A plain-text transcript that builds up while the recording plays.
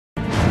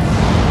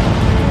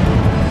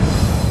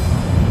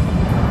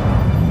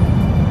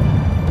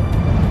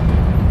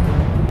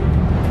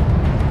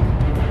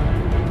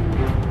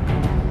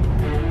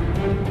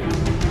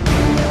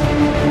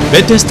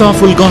Bethesda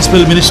Full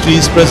Gospel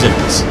Ministries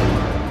presents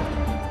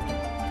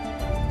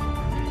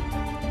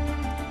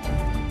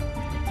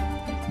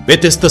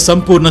Bethesda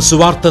సంపూర్ణ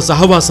సువార్త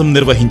సహవాసం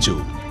నిర్వహించు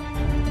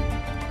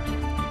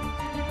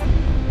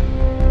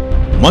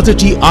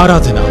మొదటి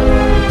ఆరాధన.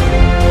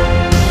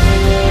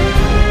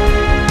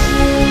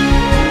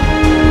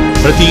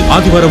 ప్రతి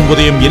ఆదివారం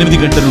ఉదయం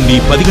 8 గంటల నుండి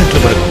 10 గంటల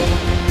వరకు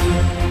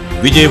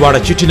విజయవాడ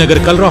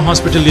చిట్టినగర్ కల్రా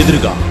హాస్పిటల్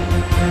ఎదురుగా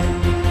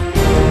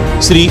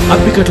శ్రీ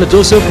అప్పికట్ల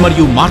జోసెఫ్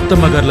మరియు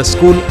మార్తమ్మ గార్ల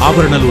స్కూల్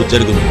ఆవరణలో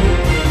జరుగును.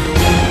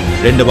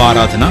 రెండవ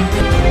ఆరాధన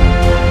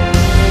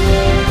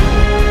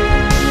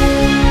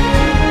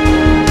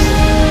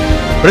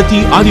ప్రతి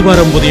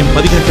ఆదివారం ఉదయం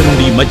 10 గంటల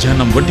నుండి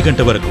మధ్యాహ్నం 1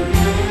 గంట వరకు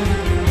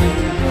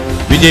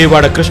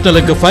విజయవాడ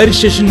కృష్ణలంక ఫైర్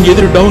స్టేషన్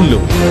ఎదురు డౌన్లో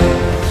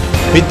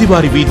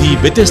పెద్దివారి వీధి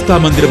బెతెస్దా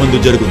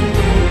మందిరమందు జరుగును.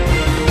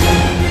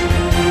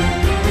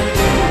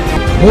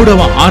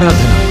 మూడవ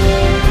ఆరాధన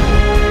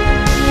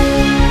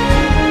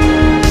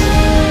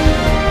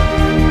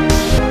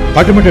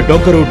పటమట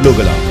డొంక రోడ్లో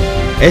గల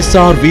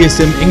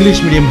SRVSM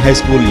English medium high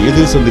school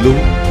ఎదురు సందులు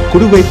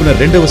కుడివైపున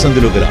రెండవ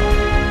సందులో గల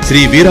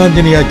శ్రీ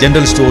వీరాంజనేయ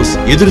జనరల్ స్టోర్స్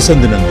ఎదురు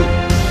సందునందు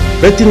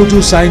ప్రతిరోజు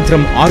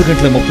సాయంత్రం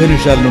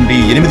 6:30 నుండి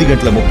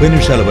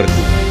 8:30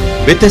 వరకు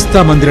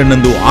బెతెస్దా మందిరం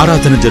నందు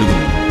ఆరాధన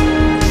జరుగును.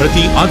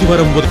 ప్రతి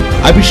ఆదివారం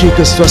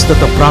అభిషేక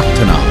స్వస్థత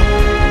ప్రార్థన.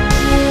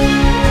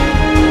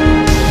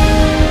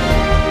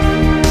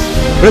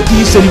 ప్రతి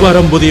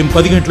శనివారం ఉదయం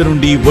 10 గంటల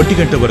నుండి 1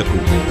 గంట వరకు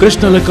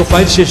కృష్ణలంక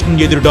ఫైర్ స్టేషన్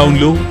ఎదురు డౌన్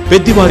లో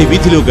పెద్దివారి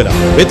వీధిలో గల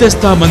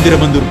బెతెస్దా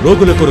మందిరమందు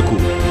రోగుల కొరకు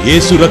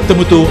యేసు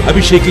రక్తముతో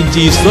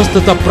అభిషేకించి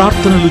స్వస్థత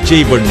ప్రార్థనలు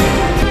చేయబడును.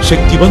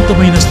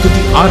 శక్తివంతమైన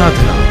స్తుతి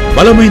ఆరాధన,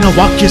 బలమైన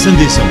వాక్య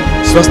సందేశం,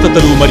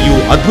 స్వస్థతలు మరియు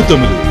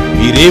అద్భుతములు.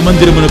 మీరే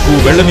మందిరమునకు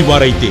వెళ్ళని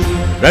వారైతే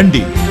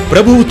రండి,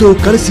 ప్రభువుతో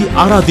కలిసి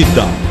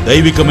ఆరాధిద్దాం,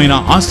 దైవికమైన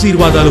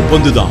ఆశీర్వాదాలు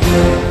పొందుదాం.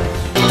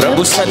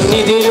 ప్రభు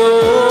సన్నిధిలో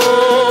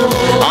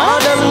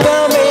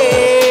ఆనందమే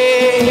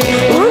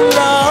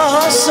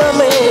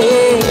ఉల్లాసమే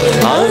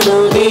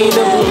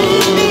అనుదినం,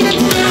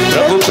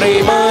 ప్రభు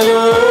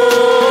ప్రేమలో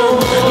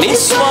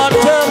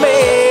నిస్వార్థమే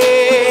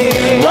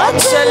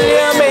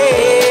వాత్సల్యమే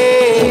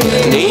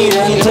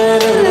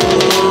నిరంతరం.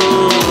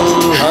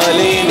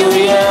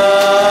 హల్లెలూయా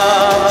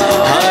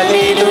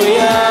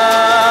హల్లెలూయా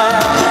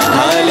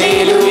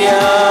హల్లెలూయా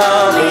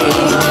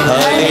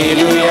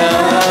హల్లెలూయా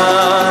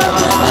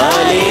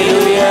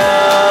హల్లెలూయా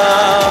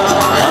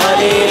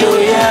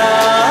హల్లెలూయా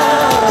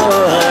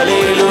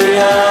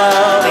హల్లెలూయా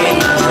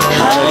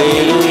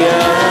హల్లెలూయా.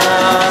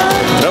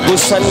 ప్రభు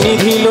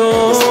సన్నిధిలో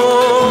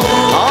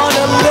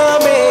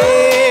ఆనందమే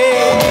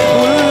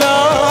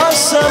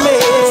ఉల్లాసమే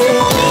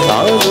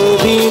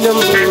అనుదినం,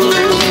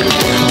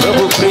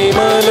 ప్రభు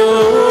ప్రేమలో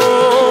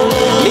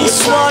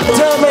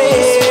నిస్వార్థమే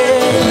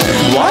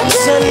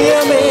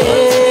వాత్సల్యమే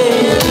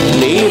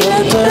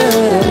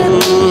నిరంతరం.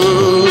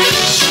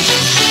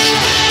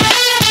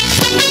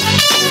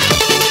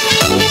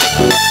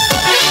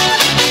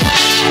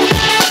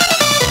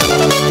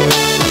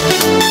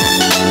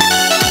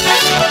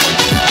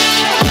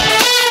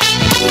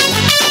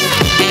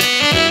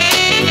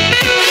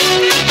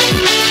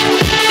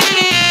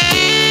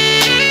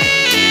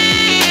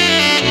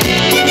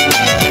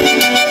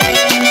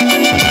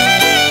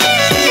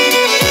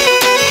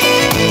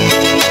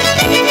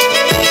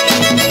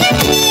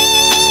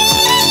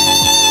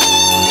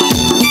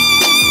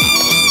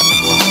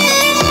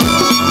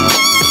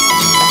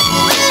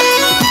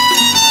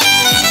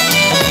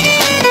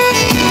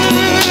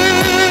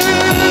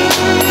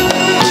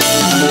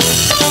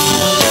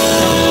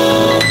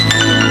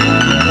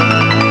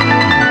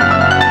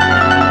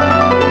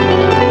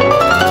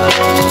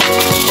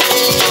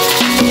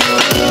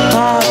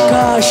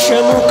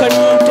 ఆకాశము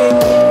కంటే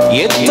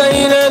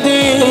ఎత్తైనది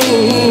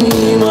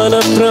మన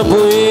ప్రభు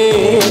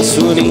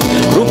యేసుని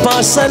కృపా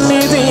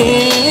సన్నిధి.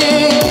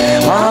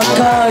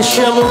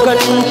 ఆకాశము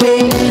కంటే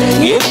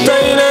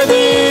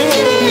ఎత్తైనది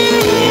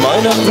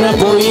మన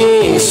ప్రభు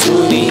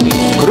యేసుని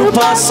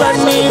కృపా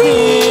సన్నిధి.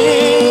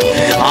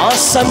 ఆ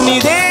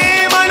సన్నిధే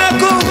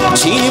మనకు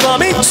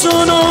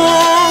జీవమిచ్చును,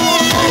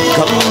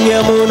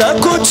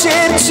 గమ్యమునకు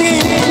చేర్చి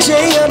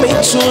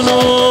జయమిచ్చును.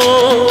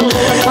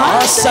 ఆ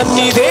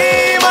సన్నిధే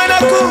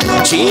మనకు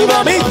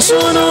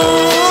జీవమిచ్చును,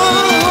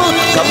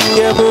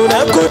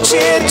 గమ్యమునకు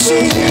చేర్చి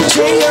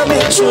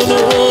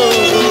జయమిచ్చును.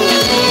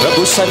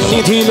 ప్రభు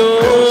సన్నిధిలో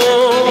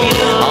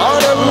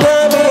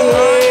ఆనందమే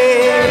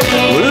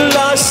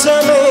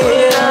ఉల్లాసమే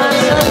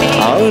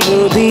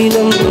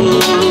అనుదినం,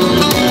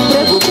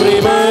 ప్రభు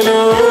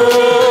ప్రేమలో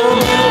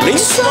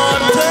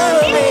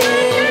నిస్వార్థమే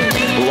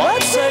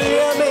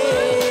వాత్సల్యమే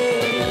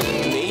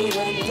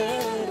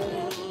నిరంతరం.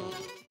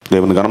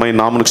 దేవుని ఘనమైన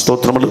నామమునకు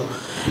స్తోత్రములు.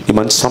 ఈ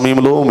మంచి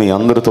సమయంలో మీ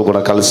అందరితో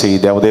కూడా కలిసి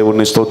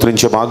దేవదేవుడిని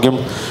స్తోత్రించే భాగ్యం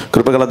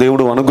కృపగల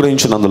దేవుడు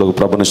అనుగ్రహించినందుకు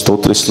ప్రభుని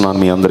స్తోత్రిస్తున్నాను.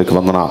 మీ అందరికీ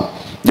వందనాలు.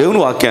 దేవుని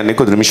వాక్యాన్ని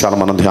కొద్ది నిమిషాలు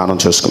మనం ధ్యానం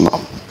చేసుకుందాం.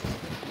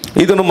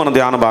 ఇదను మన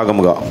ధ్యాన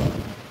భాగముగా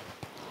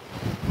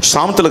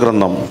సామెతల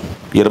గ్రంథం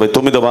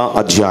 29వ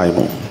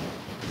అధ్యాయము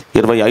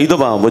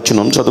 25వ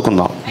వచనం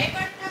చదువుకుందాం.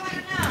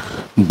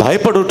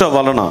 భయపడుట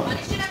వలన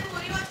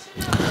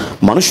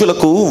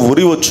మనుషులకు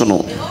ఉరి వచ్చును,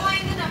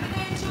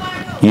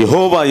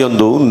 యెహోవా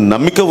యందు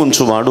నమ్మిక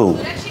ఉంచువాడు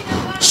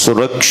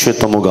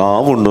సురక్షితముగా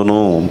ఉండును.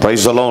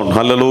 ప్రైజ్ ది లార్డ్,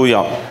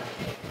 హల్లెలూయా.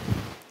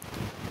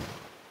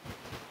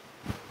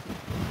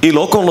 ఈ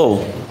లోకంలో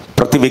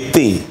ప్రతి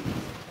వ్యక్తి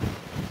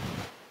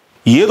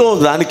ఏదో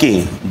దానికి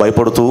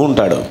భయపడుతూ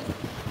ఉంటాడు.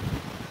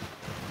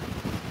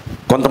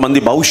 కొంతమంది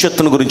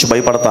భవిష్యత్తును గురించి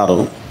భయపడతారు,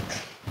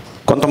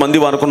 కొంతమంది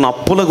వారికి ఉన్న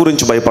అప్పుల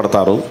గురించి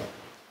భయపడతారు,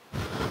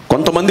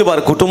 కొంతమంది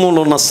వారి కుటుంబంలో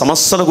ఉన్న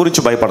సమస్యల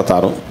గురించి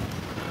భయపడతారు,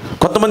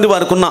 కొంతమంది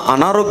వారికి ఉన్న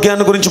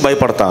అనారోగ్యాన్ని గురించి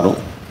భయపడతారు,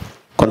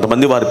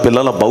 కొంతమంది వారి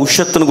పిల్లల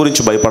భవిష్యత్తును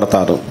గురించి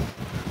భయపడతారు.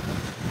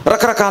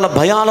 రకరకాల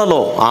భయాలలో,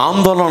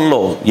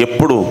 ఆందోళనలో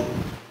ఎప్పుడు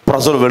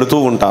ప్రజలు వెళుతూ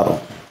ఉంటారు.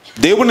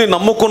 దేవుణ్ణి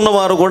నమ్ముకున్న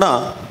వారు కూడా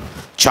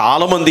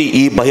చాలామంది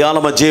ఈ భయాల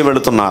మధ్య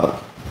వెళుతున్నారు.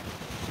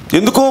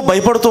 ఎందుకో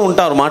భయపడుతూ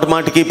ఉంటారు మాటి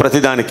మాటికి,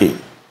 ప్రతిదానికి.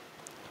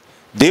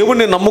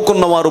 దేవుణ్ణి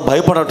నమ్ముకున్న వారు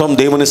భయపడటం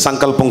దేవుని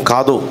సంకల్పం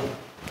కాదు.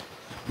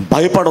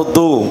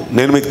 భయపడొద్దు,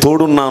 నేను మీకు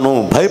తోడున్నాను,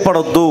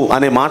 భయపడొద్దు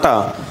అనే మాట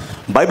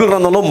బైబిల్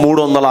గ్రంథంలో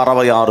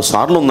 366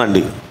 సార్లు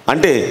ఉందండి.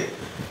 అంటే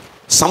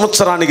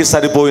సంవత్సరానికి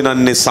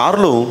సరిపోయినన్ని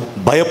సార్లు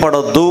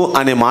భయపడొద్దు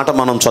అనే మాట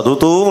మనం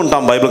చదువుతూ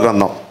ఉంటాం బైబిల్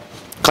గ్రంథం.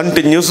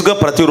 కంటిన్యూస్గా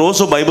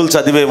ప్రతిరోజు బైబిల్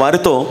చదివే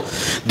వారితో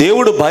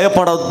దేవుడు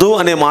భయపడొద్దు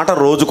అనే మాట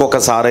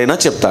రోజుకొకసారైనా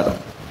చెప్తాడు.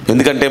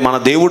 ఎందుకంటే మన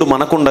దేవుడు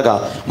మనకుండగా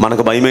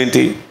మనకు భయం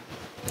ఏంటి?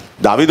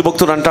 దావీదు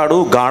భక్తుడు అంటాడు,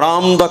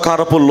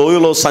 గాఢాంధకారపు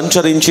లోయలో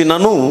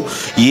సంచరించినను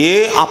ఏ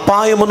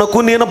అపాయమునకు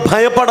నేను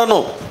భయపడను,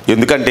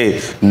 ఎందుకంటే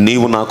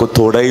నీవు నాకు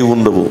తోడై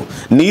ఉండువు,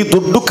 నీ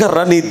దుడ్డు కర్ర,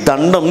 నీ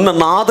దండం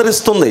నన్ను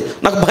ఆదరిస్తుంది.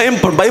 నాకు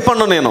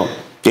భయపడను నేను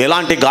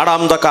ఎలాంటి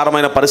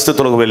గాఢాంధకారమైన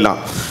పరిస్థితులకు వెళ్ళినా.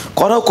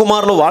 కొరవ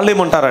కుమారులు వాళ్ళు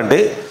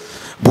ఏమంటారంటే,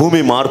 భూమి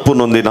మార్పు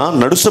నొందిన,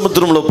 నడు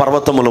సముద్రంలో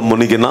పర్వతములు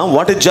మునిగిన,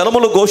 వాటి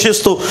జలములు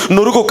ఘోషిస్తూ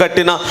నురుగు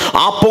కట్టిన,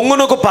 ఆ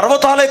పొంగునకు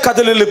పర్వతాలే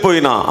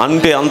కదిలిపోయినా,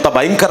 అంటే అంత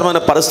భయంకరమైన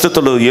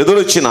పరిస్థితులు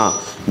ఎదురొచ్చినా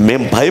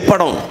మేం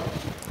భయపడం.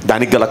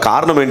 దానికి గల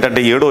కారణం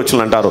ఏంటంటే 7వ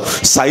వచనం అంటారు,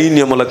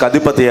 సైన్యములకు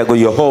అధిపతియగు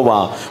యెహోవా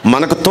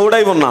మనకు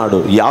తోడై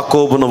ఉన్నాడు,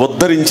 యాకోబును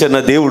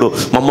ఉద్ధరించిన దేవుడు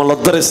మమ్మల్ని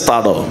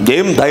ఉద్ధరిస్తాడు.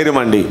 ఏం ధైర్యం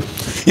అండి!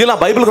 ఇలా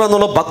బైబిల్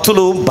గ్రంథంలో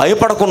భక్తులు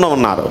భయపడకుండా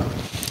ఉన్నారు.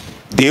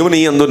 దేవుని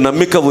యందు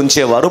నమ్మిక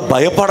ఉంచేవారు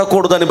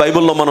భయపడకూడదని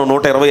బైబిల్లో మనం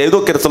 125వ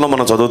కీర్తనలో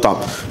మనం చదువుతాం.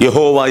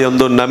 యెహోవా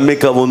యందు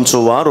నమ్మిక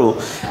ఉంచువారు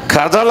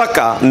కదలక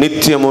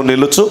నిత్యము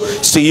నిలుచు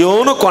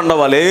సియోను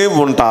కొండవలే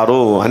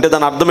ఉంటారు. అంటే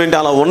దాని అర్థం ఏంటి?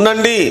 అలా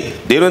ఉండండి.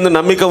 దేవుని యందు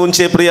నమ్మిక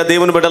ఉంచే ప్రియ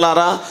దేవుని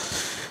బిడ్డలారా,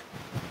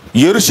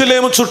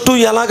 యెరూషలేము చుట్టూ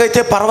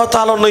ఎలాగైతే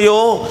పర్వతాలు ఉన్నాయో,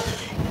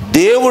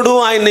 దేవుడు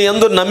ఆయన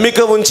యందు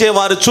నమ్మిక ఉంచే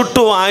వారి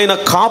చుట్టూ ఆయన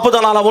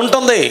కాపుదల అలా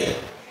ఉంటుంది.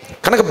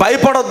 కనుక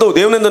భయపడొద్దు.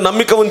 దేవుని యందు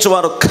నమ్మిక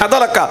ఉంచేవారు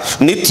కదలక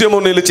నిత్యము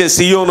నిలిచే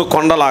సియోను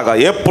కొండలాగా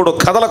ఎప్పుడు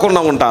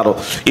కదలకుండా ఉంటారు.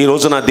 ఈ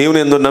రోజున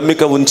దేవుని యందు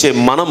నమ్మిక ఉంచే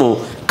మనము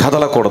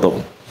కదలకూడదు.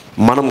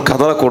 మనం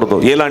కదలకూడదు.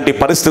 ఎలాంటి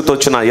పరిస్థితి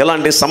వచ్చినా,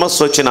 ఎలాంటి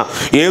సమస్య వచ్చినా,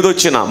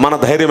 ఏదొచ్చినా మన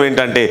ధైర్యం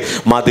ఏంటంటే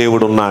మా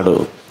దేవుడు ఉన్నాడు,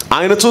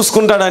 ఆయన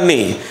చూసుకుంటాడని,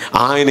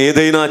 ఆయన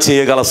ఏదైనా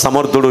చేయగల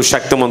సమర్థుడు,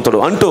 శక్తిమంతుడు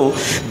అంటూ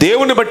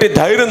దేవుని బట్టి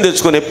ధైర్యం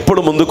తెచ్చుకొని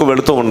ఎప్పుడు ముందుకు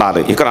వెళుతూ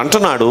ఉండాలి. ఇక్కడ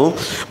అంటున్నాడు,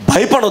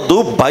 భయపడొద్దు,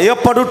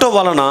 భయపడుట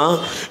వలన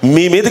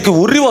మీ మీదకి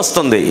ఉర్రి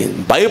వస్తుంది.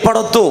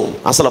 భయపడొద్దు,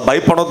 అసలు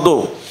భయపడొద్దు.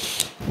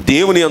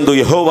 దేవుని యందు,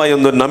 యెహోవా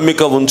యందు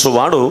నమ్మిక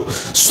ఉంచువాడు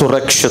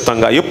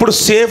సురక్షితంగా, ఎప్పుడు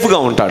సేఫ్గా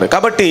ఉంటాడు.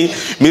 కాబట్టి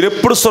మీరు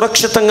ఎప్పుడు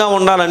సురక్షితంగా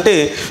ఉండాలంటే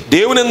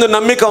దేవుని యందు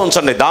నమ్మిక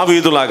ఉంచండి.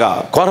 దావీదులాగా,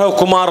 కొరవ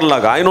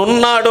కుమారులాగా, ఆయన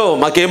ఉన్నాడు,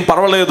 మాకేం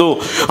పర్వాలేదు,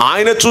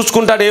 ఆయనే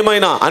చూసుకుంటాడు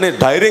ఏమైనా అనే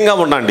ధైర్యంగా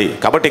ఉండండి.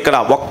 కాబట్టి ఇక్కడ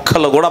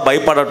ఒక్కళ్ళు కూడా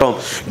భయపడటం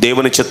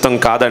దేవుని చిత్తం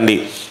కాదండి.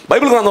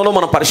 బైబిల్ గ్రంథంలో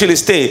మనం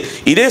పరిశీలిస్తే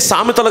ఇదే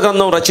సామెతల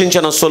గ్రంథం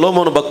రచించిన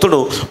సొలొమోను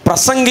భక్తుడు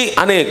ప్రసంగి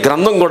అనే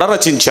గ్రంథం కూడా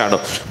రచించాడు.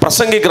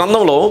 ప్రసంగి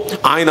గ్రంథంలో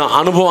ఆయన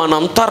అనుభవాన్ని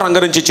అంతా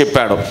రంగరించి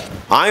చెప్పాడు.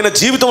 ఆయన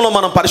జీవితంలో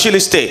మనం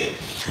పరిశీలిస్తే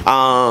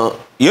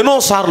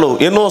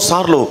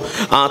ఎన్నోసార్లు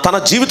తన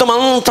జీవితం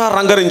అంతా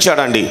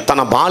రంగరించాడండి.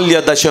 తన బాల్య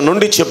దశ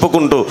నుండి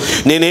చెప్పుకుంటూ,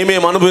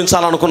 నేనేమేమి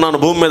అనుభవించాలనుకున్నాను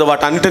భూమి మీద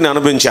వాటన్నిటిని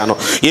అనుభవించాను,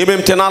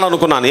 ఏమేమి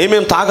తినాలనుకున్నాను,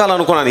 ఏమేమి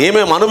తాగాలనుకున్నాను,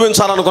 ఏమేమి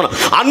అనుభవించాలనుకున్నాను,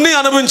 అన్నీ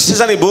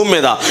అనుభవించేసాను ఈ భూమి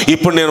మీద.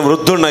 ఇప్పుడు నేను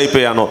వృద్ధుడిని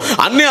అయిపోయాను.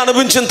 అన్నీ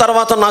అనుభవించిన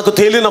తర్వాత నాకు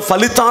తేలిన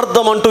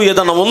ఫలితార్థం అంటూ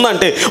ఏదైనా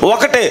ఉందంటే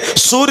ఒకటే,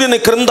 సూర్యుని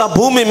క్రింద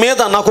భూమి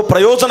మీద నాకు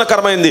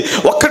ప్రయోజనకరమైంది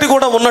ఒక్కటి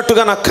కూడా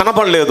ఉన్నట్టుగా నాకు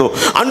కనపడలేదు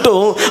అంటూ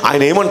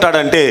ఆయన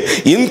ఏమంటాడంటే,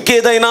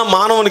 ఇంకేదైనా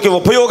మానవునికి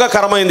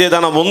ఉపయోగకరమైంది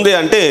ఏదైనా ఉంది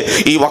అంటే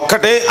ఈ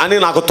ఒక్కటే అని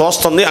నాకు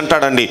తోస్తుంది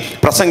అంటాడండి.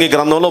 ప్రసంగి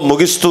గ్రంథంలో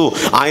ముగిస్తూ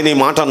ఆయన ఈ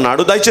మాట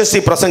అన్నాడు. దయచేసి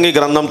ప్రసంగి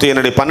గ్రంథం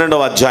తీయనండి,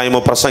 12వ అధ్యాయము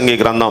ప్రసంగి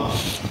గ్రంథం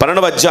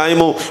 12వ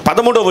అధ్యాయము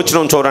 13వ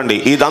వచనం చూడండి.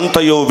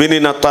 ఇదంతయు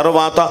వినిన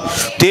తరువాత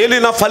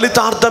తేలిన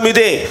ఫలితార్థం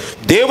ఇదే,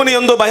 దేవుని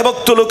యందు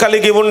భయభక్తులు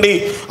కలిగి ఉండి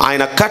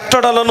ఆయన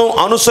కట్టడలను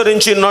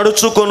అనుసరించి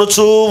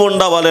నడుచుకొనుచూ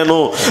ఉండవలెను.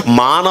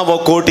 మానవ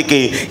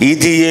కోటికి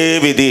ఇదియే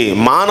విధి,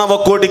 మానవ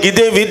కోటికి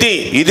ఇదే విధి,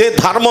 ఇదే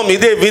ధర్మం,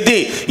 ఇదే విధి.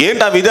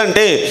 ఏంటి ఆ విధి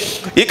అంటే,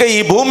 ఇక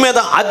ఈ భూమి మీద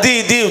అది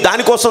ఇది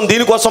దానికోసం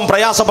దీనికోసం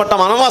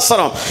ప్రయాసపడటం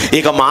అనవసరం.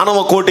 ఇక మానవ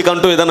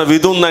కోటికంటూ ఏదైనా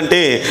విధి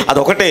ఉందంటే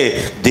అదొకటే,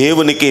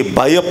 దేవునికి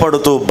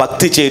భయపడుతూ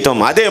భక్తి చేయటం,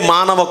 అదే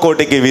మానవ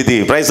కోటికి విధి.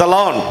 Praise the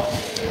lord.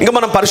 ఇంకా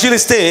మనం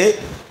పరిశీలిస్తే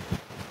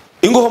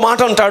ఇంకొక మాట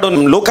అంటాడు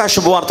లూకా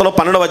శుభవార్తలో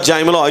 12వ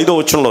అధ్యాయంలో 5వ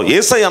వచనంలో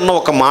యేసయ్య అన్న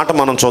ఒక మాట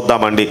మనం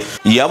చూద్దామండి.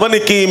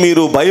 ఎవనికి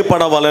మీరు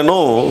భయపడవలెనో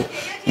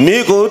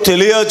మీకు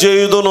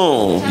తెలియజేయుదును.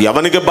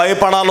 ఎవనికి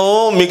భయపడాలో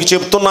మీకు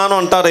చెప్తున్నాను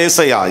అంటారు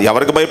యేసయ్య.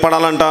 ఎవరికి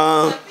భయపడాలంట?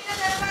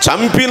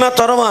 చంపిన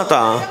తరువాత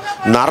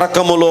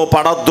నరకములో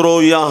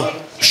పడద్రోయ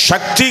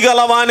శక్తి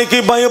గలవానికి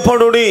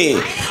భయపడుడి,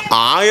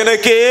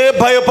 ఆయనకే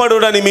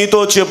భయపడుడని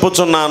మీతో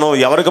చెప్పుచున్నాను.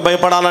 ఎవరికి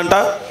భయపడాలంట?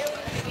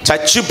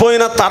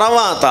 చచ్చిపోయిన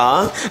తర్వాత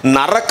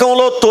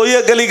నరకంలో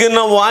తోయగలిగిన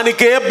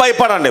వానికే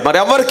భయపడండి, మరి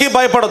ఎవరికి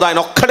భయపడదు, ఆయన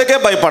ఒక్కడికే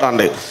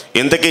భయపడండి.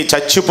 ఇంతకీ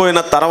చచ్చిపోయిన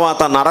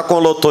తర్వాత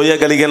నరకంలో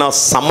తోయగలిగిన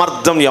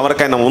సమర్థం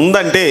ఎవరికైనా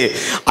ఉందంటే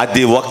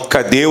అది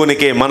ఒక్క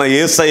దేవునికే, మన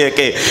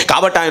యేసయ్యకే.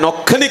 కాబట్టి ఆయన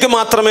ఒక్కనికి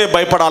మాత్రమే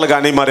భయపడాలి,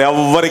 కానీ మరి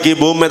ఎవ్వరికి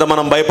భూమి మీద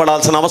మనం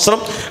భయపడాల్సిన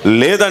అవసరం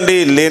లేదండి,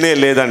 లేనే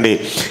లేదండి.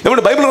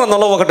 ఇప్పుడు బైబిల్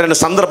గ్రంథంలో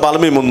 1-2 సందర్భాలు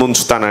మీ ముందు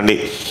ఉంచుతానండి.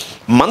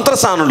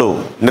 మంత్రసానులు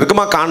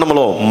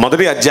నిర్గమకాండంలో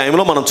 1వ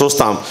అధ్యాయంలో మనం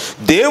చూస్తాం.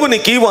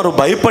 దేవునికి వారు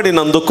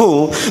భయపడినందుకు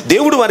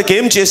దేవుడు వారికి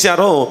ఏం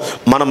చేశారో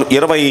మనం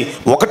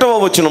 21వ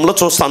వచనంలో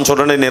చూస్తాం.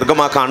 చూడండి,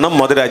 నిర్గమకాండం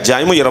 1వ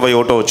అధ్యాయం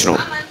 21వ వచనం.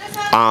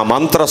 ఆ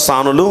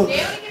మంత్రసానులు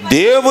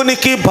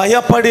దేవునికి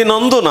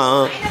భయపడినందున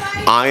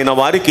ఆయన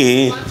వారికి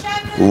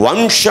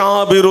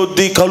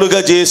వంశాభివృద్ధి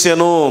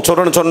కలుగజేసెను.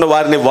 చూడండి,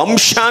 వారిని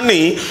వంశాన్ని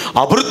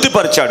అభివృద్ధి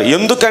పరిచాడు.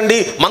 ఎందుకండి?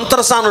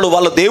 మంత్రసానులు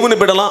వాళ్ళ దేవుని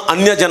బిడల,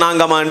 అన్య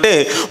జనాంగమా అంటే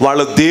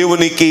వాళ్ళు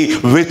దేవునికి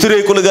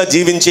వ్యతిరేకులుగా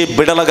జీవించే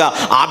బిడలగా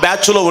ఆ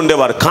బ్యాచ్లో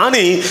ఉండేవారు.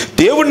 కానీ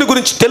దేవుని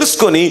గురించి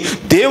తెలుసుకొని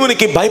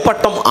దేవునికి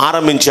భయపడటం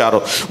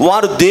ఆరంభించారు.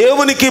 వారు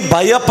దేవునికి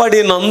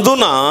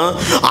భయపడినందున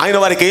ఆయన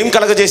వారికి ఏం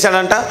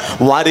కలగజేశాడంట?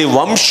 వారి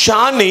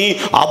వంశాన్ని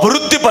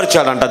అభివృద్ధి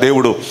పరిచాడంట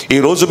దేవుడు.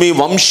 ఈరోజు మీ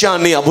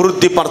వంశాన్ని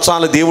అభివృద్ధి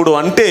పరచాలి దేవుడు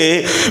అంటే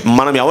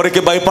మనం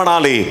ఎవరికి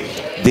భయపడాలి?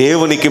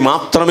 దేవునికి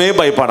మాత్రమే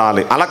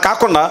భయపడాలి. అలా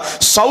కాకుండా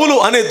సౌలు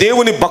అనే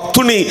దేవుని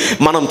భక్తుని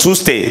మనం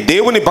చూస్తే,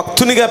 దేవుని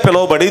భక్తునిగా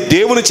పిలువబడి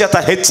దేవుని చేత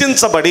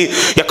హెచ్చించబడి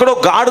ఎక్కడో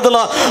గాడిదల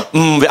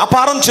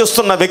వ్యాపారం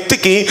చేస్తున్న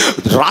వ్యక్తికి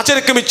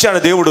రాచరికం ఇచ్చాడు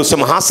దేవుడు,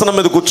 సింహాసనం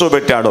మీద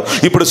కూర్చోబెట్టాడు.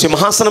 ఇప్పుడు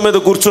సింహాసనం మీద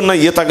కూర్చున్న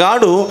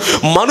ఈతగాడు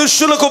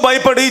మనుష్యులకు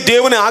భయపడి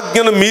దేవుని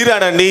ఆజ్ఞను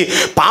మీరాడండి,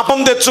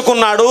 పాపం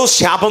తెచ్చుకున్నాడు,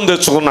 శాపం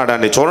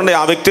తెచ్చుకున్నాడండి. చూడండి,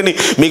 ఆ వ్యక్తిని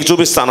మీకు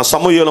చూపిస్తాను.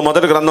 సమూయేలు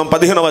 1వ గ్రంథం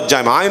 15వ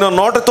అధ్యాయం. ఆయన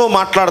నోటితో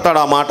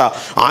మాట్లాడతాడు, ఆ మాట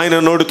ఆయన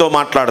నోటితో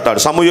మాట్లాడతాడు.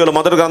 సమూయేలు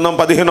 1వ గ్రంథం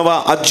 15వ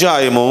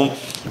అధ్యాయము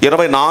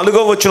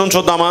 24వ వచనం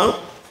చూద్దామా?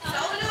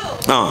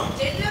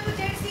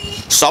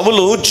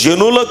 సౌలు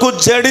జనులకు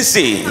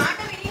జడిసి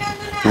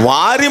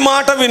వారి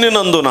మాట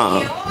వినినందున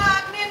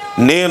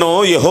నేను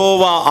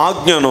యెహోవా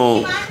ఆజ్ఞను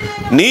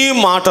నీ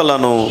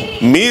మాటలను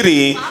మీరి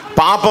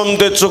పాపం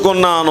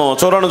తెచ్చుకున్నాను.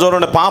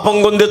 చూడండి, పాపం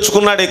కొని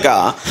తెచ్చుకున్నాడు. ఇక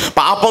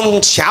పాపం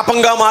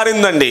శాపంగా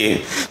మారిందండి.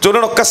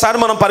 చూడండి, ఒక్కసారి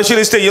మనం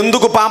పరిశీలిస్తే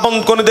ఎందుకు పాపం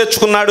కొని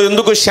తెచ్చుకున్నాడు,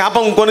 ఎందుకు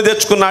శాపం కొని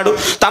తెచ్చుకున్నాడు?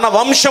 తన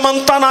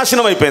వంశమంతా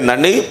నాశనం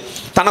అయిపోయిందండి.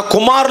 తన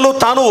కుమారులు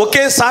తాను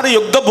ఒకేసారి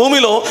యుద్ధ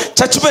భూమిలో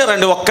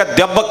చచ్చిపోయారండి. ఒక్క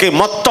దెబ్బకి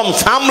మొత్తం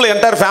ఫ్యామిలీ,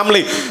 ఎంటైర్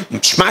ఫ్యామిలీ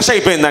స్మాష్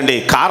అయిపోయిందండి.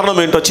 కారణం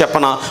ఏంటో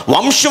చెప్పనా?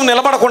 వంశం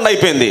నిలబడకుండా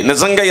అయిపోయింది.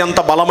 నిజంగా ఎంత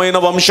బలమైన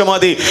వంశం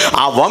అది.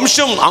 ఆ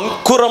వంశం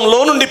అంకురంలో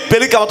నుండి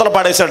పెలికి అవతల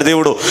పడేశాడు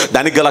దేవుడు.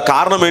 దానికి గల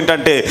కారణం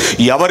ఏంటంటే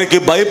ఎవరికి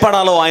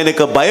భయపడాలో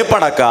ఆయనకు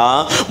భయపడక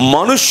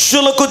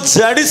మనుష్యులకు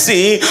జడిసి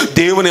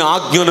దేవుని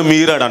ఆజ్ఞను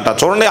మీరాడంట.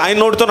 చూడండి, ఆయన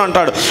నోటితో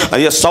అంటాడు,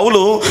 అయ్యా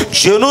సౌలు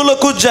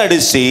జనులకు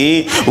జడిసి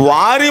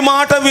వారి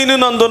మాట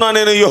వినినందున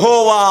నేను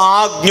యెహోవా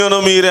ఆజ్ఞను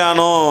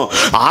మీరాను,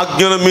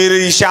 ఆజ్ఞను మీరి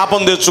ఈ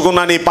శాపం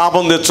తెచ్చుకున్నాను, ఈ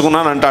పాపం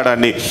తెచ్చుకున్నాను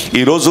అంటాడండి.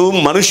 ఈరోజు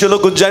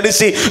మనుషులకు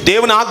జడిసి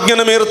దేవుని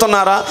ఆజ్ఞను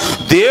మీరుతున్నారా?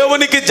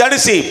 దేవునికి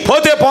జడిసి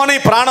పోతే పోనీ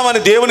ప్రాణం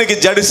అని దేవునికి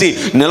జడిసి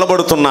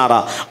నిలబడుతున్నారా?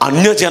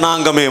 అన్య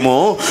జనాంగమేమో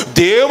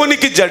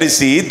దేవునికి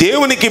జడిసి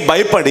దేవునికి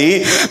భయపడి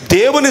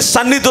దేవుని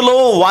సన్నిధిలో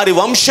వారి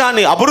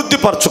వంశాన్ని అభివృద్ధి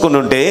పరచుకుని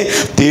ఉంటే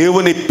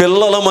దేవుని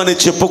పిల్లలమని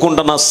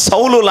చెప్పుకుంటున్న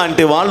సౌలు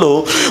లాంటి వాళ్ళు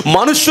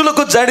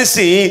మనుషులకు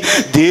జడిసి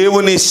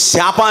దేవుని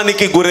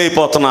శాపానికి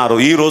గురైపోతున్నారు.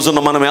 ఈ రోజున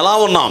మనం ఎలా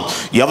ఉన్నాం?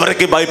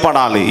 ఎవరికి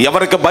భయపడాలి,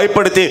 ఎవరికి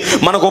భయపడితే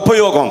మనకు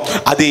ఉపయోగం,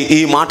 అది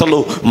ఈ మాటలు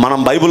మనం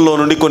బైబిల్లో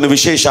నుండి కొన్ని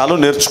విశేషాలు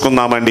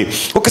నేర్చుకుందామండి.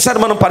 ఒకసారి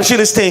మనం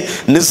పరిశీలిస్తే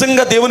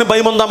నిజంగా దేవుని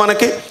భయం ఉందా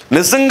మనకి?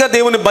 నిజంగా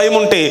దేవుని భయం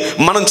ఉంటే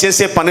మనం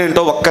చేసే పని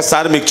ఏంటో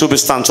ఒక్కసారి మీకు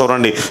చూపిస్తాను.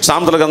 చూడండి,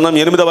 సామెతల గ్రంథం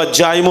 8వ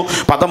అధ్యాయము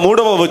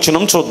 13వ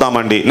వచనం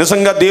చూద్దామండి.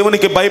 నిజంగా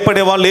దేవునికి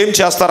భయపడే వాళ్ళు ఏం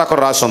చేస్తారు అక్కడ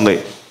రాసింది.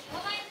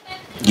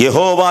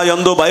 యెహోవా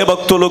యందు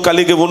భయభక్తులు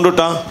కలిగి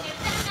ఉండుట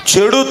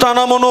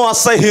చెడుతనమును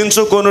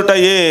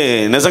అసహించుకొనుటయే.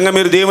 నిజంగా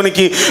మీరు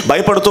దేవునికి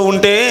భయపడుతూ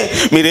ఉంటే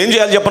మీరేం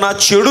చేయాలి చెప్పనా?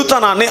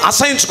 చెడుతనాన్ని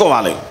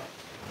అసహించుకోవాలి.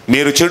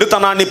 మీరు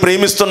చెడుతనాన్ని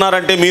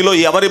ప్రేమిస్తున్నారంటే మీలో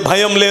ఎవరి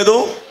భయం లేదు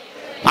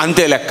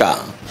అంతే లెక్క.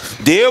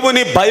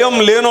 దేవుని భయం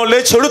లేనోళ్ళే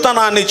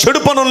చెడుతనాన్ని, చెడు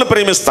పనులను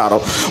ప్రేమిస్తారు.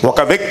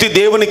 ఒక వ్యక్తి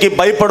దేవునికి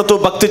భయపడుతూ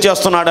భక్తి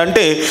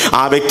చేస్తున్నాడంటే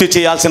ఆ వ్యక్తి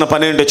చేయాల్సిన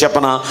పని ఏంటో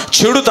చెప్పనా?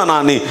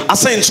 చెడుతనాన్ని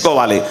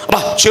అసహించుకోవాలి.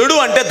 చెడు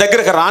అంటే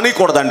దగ్గరకు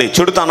రానికూడదండి,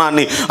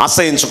 చెడుతనాన్ని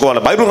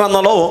అసహించుకోవాలి. బైబిల్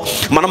గ్రంథంలో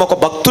మనం ఒక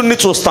భక్తుడిని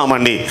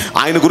చూస్తామండి.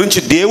 ఆయన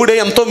గురించి దేవుడే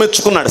ఎంతో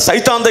మెచ్చుకున్నాడు.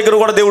 సైతాన్ దగ్గర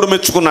కూడా దేవుడు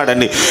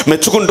మెచ్చుకున్నాడండి.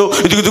 మెచ్చుకుంటూ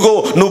ఇదిగో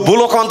నువ్వు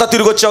భూలోకం అంతా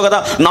తిరిగి వచ్చావు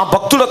కదా, నా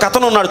భక్తుడు ఒక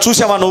అతను ఉన్నాడు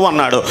చూసావా నువ్వు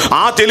అన్నాడు.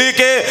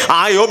 తెలియకే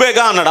ఆ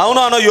యోబేగా అన్నాడు.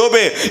 అవునా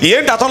యోబే,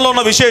 ఏంటి అతనిలో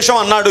ఉన్న విశేషం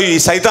అన్నాడు ఈ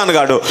సైతాను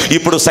గాడు.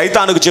 ఇప్పుడు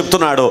సైతానుకు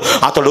చెప్తున్నాడు,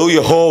 అతడు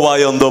యెహోవా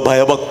యందు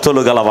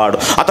భయభక్తులు గలవాడు,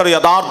 అతడు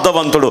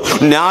యథార్థవంతుడు,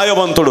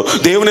 న్యాయవంతుడు,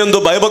 దేవుని యందు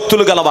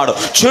భయభక్తులు గలవాడు,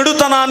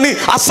 చెడుతనాన్ని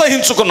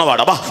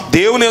అసహించుకున్నవాడు. అబ్బా,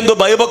 దేవుని యందు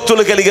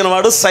భయభక్తులు కలిగిన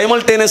వాడు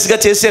సైమల్టేనియస్గా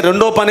చేసే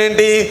రెండో పని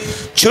ఏంటి?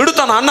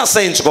 చెడుతనాన్ని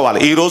అసహించుకోవాలి.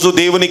 ఈరోజు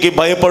దేవునికి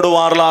భయపడు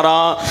వారులారా,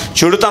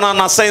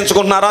 చెడుతనాన్ని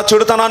అసహించుకుంటున్నారా?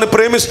 చెడుతనాన్ని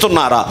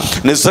ప్రేమిస్తున్నారా?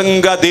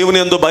 నిజంగా దేవుని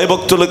యందు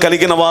భయభక్తులు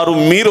కలిగిన వారు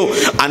మీరు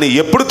అని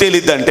ఎప్పుడు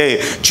తేలిద్దంటే,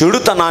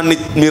 చెడుతనాన్ని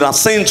మీరు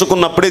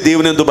అసహించుకున్నప్పుడే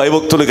దేవుని యందు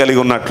భయభక్తులు కలిగి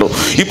ఉన్నట్లు.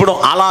 ఇప్పుడు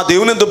అలా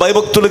దేవుని యందు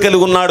భయభక్తులు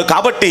కలిగి ఉన్నాడు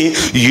కాబట్టి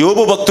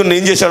యోబు భక్తుడిని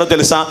ఏం చేశాడో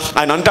తెలుసా?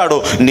 ఆయన అంటాడు,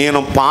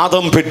 నేను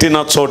పాదం పెట్టిన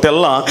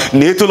చోటెల్లా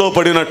నేతిలో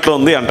పడినట్లు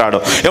ఉంది అంటాడు.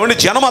 ఏమంటే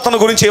జనం అతని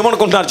గురించి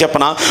ఏమనుకుంటున్నారు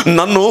చెప్పనా?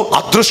 నన్ను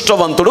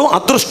అదృష్టవంతుడు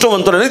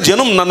అదృష్టవంతుడని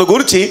జనం నన్ను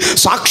గురించి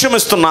సాక్ష్యం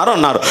ఇస్తున్నారు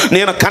అన్నారు.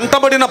 నేను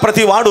కంటబడిన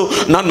ప్రతి వాడు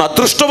నన్ను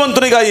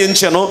అదృష్టవంతునిగా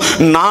ఎంచాను.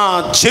 నా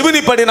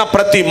చెవిని పడిన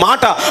ప్రతి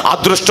మాట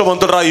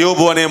అదృష్టవంతుడురా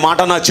యోబు అనే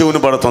మాట నా చెవిని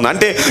పడుతుంది.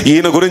 అంటే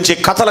ఈయన గురించి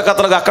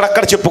కథలుగా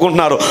అక్కడక్కడ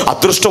చెప్పుకుంటున్నారు,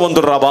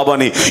 అదృష్టవంతుడు రా బాబు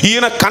అని.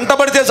 ఈయన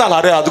కంటబడితే చాలు,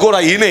 అరే అది కూడా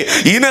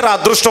ఈయనే రా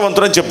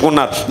అదృష్టవంతుడు అని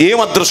చెప్పుకున్నారు. ఏం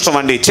అదృష్టం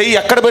అండి? చెయ్యి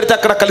ఎక్కడ పెడితే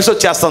అక్కడ కలిసి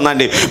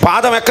వచ్చేస్తుందండి,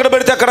 పాదం ఎక్కడ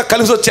పెడితే అక్కడ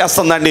కలిసి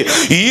వచ్చేస్తుందండి.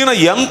 ఈయన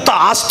ఎంత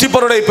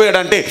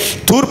ఆస్తిపరుడైపోయాడంటే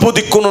తూర్పు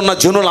దిక్కునున్న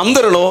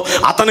జనులందరిలో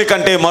అతని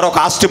కంటే మరొక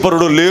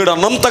ఆస్తిపరుడు లేడు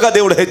అన్నంతగా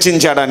దేవుడు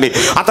హెచ్చించాడండి.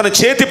 అతని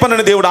చేతి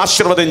పనిని దేవుడు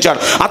ఆశీర్వదించాడు,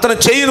 అతను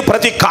చేయని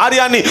ప్రతి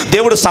కార్యాన్ని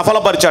దేవుడు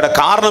సఫలపరిచాడు.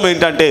 కారణం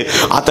ఏంటంటే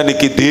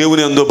అతనికి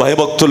దేవుని యందు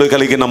భయభక్తులు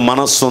కలిగిన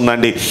మనస్సు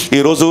ఉందండి.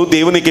 ఈరోజు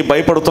దేవునికి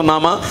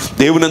భయపడుతున్నామా?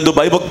 దేవుని యందు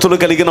భయభక్తులు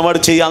కలిగిన వాడు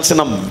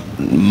చేయాల్సిన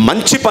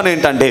మంచి పని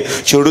ఏంటంటే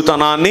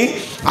చెడుతనాన్ని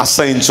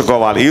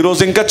అసహించుకోవాలి.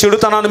 ఈరోజు ఇంకా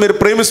చెడుతనాన్ని మీరు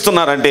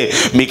ప్రేమిస్తున్నారంటే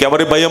మీకు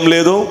ఎవరి భయం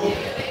లేదు?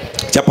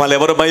 చెప్పాలి,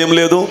 ఎవరి భయం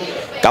లేదు?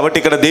 కాబట్టి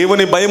ఇక్కడ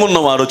దేవుని భయం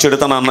ఉన్నవారు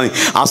చెడుతనాన్ని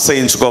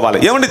ఆశ్రయించుకోవాలి.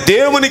 ఏమంటే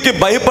దేవునికి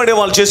భయపడే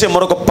వాళ్ళు చేసే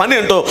మరొక పని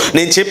ఏంటో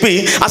నేను చెప్పి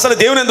అసలు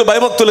దేవుని యందు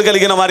భయభక్తులు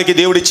కలిగిన వారికి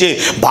దేవుడిచ్చే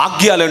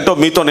భాగ్యాలేంటో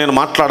మీతో నేను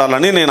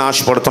మాట్లాడాలని నేను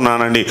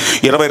ఆశపడుతున్నానండి.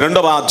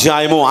 22వ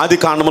అధ్యాయము ఆది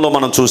కాండములో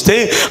మనం చూస్తే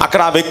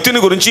అక్కడ ఆ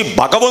వ్యక్తిని గురించి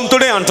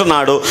భగవంతుడే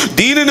అంటున్నాడు,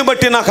 దీనిని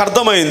బట్టి నాకు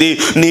అర్థమైంది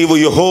నీవు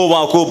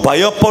యెహోవాకు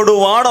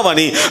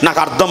భయపడువాడవని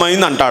నాకు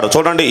అర్థమైంది అంటాడు.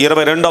 చూడండి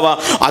 22వ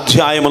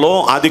అధ్యాయములో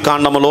ఆది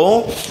కాండములో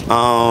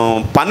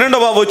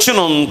 12వ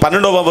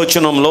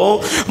వచనం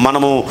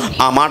మనము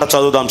ఆ మాట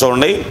చదువుదాం.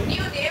 చూడండి,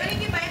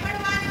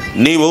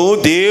 నీవు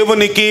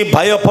దేవునికి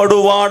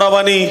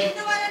భయపడువాడవని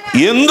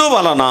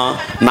ఎందువలన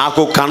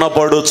నాకు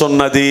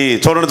కనపడుచున్నది.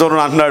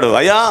 చూడండి అంటున్నాడు,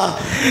 అయ్యా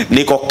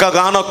నీకు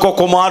ఒక్కగానొక్క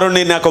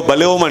కుమారుణ్ణి నాకు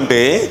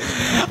బలివ్వమంటే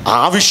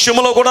ఆ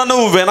విషయంలో కూడా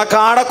నువ్వు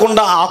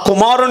వెనకాడకుండా ఆ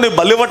కుమారుణ్ణి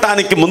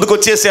బలివ్వటానికి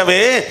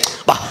ముందుకొచ్చేసావే.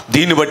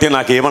 దీన్ని బట్టి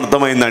నాకు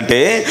ఏమర్థమైందంటే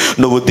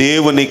నువ్వు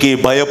దేవునికి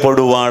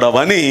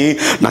భయపడువాడవని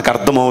నాకు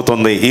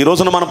అర్థమవుతుంది. ఈ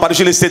రోజున మనం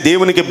పరిశీలిస్తే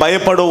దేవునికి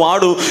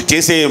భయపడువాడు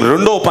చేసే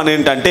రెండో పని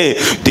ఏంటంటే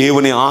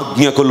దేవుని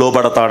ఆజ్ఞకు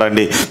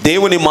లోబడతాడండి,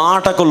 దేవుని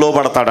మాటకు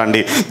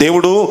లోబడతాడండి.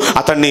 దేవుడు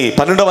అతన్ని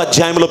 12వ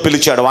అధ్యాయంలో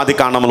పిలిచాడు ఆది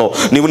కాండంలో,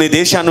 నీవు నీ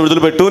దేశాన్ని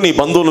వదిలిపెట్టు, నీ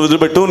బంధువులను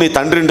వదిలిపెట్టు, నీ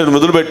తండ్రింటిని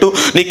వదిలిపెట్టు,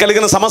 నీ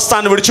కలిగిన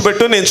సమస్తాన్ని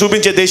విడిచిపెట్టు, నేను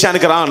చూపించే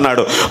దేశానికి రా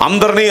అన్నాడు.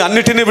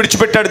 అన్నిటినీ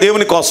విడిచిపెట్టాడు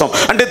దేవుని కోసం.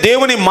 అంటే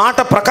దేవుని మాట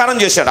ప్రకారం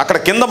చేశాడు. అక్కడ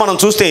కింద మనం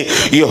చూస్తే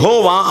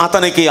యెహోవా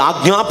అతనికి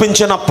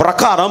ఆజ్ఞాపించిన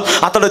ప్రకారం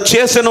అతడు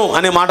చేసెను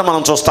అనే మాట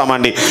మనం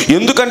చూస్తామండి.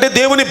 ఎందుకంటే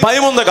దేవుని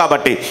భయం ఉంది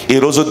కాబట్టి.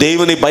 ఈరోజు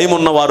దేవుని భయం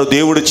ఉన్నవారు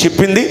దేవుడు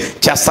చెప్పింది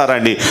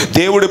చేస్తారండి.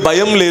 దేవుడి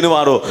భయం లేని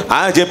వారు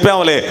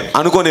చెప్పావులే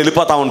అనుకొని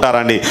వెళ్ళిపోతూ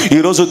ఉంటారండి.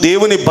 ఈరోజు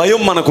దేవుని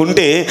భయం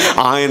మనకుంటే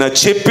ఆయన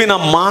చెప్పిన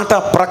మాట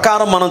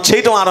ప్రకారం మనం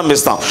చేయటం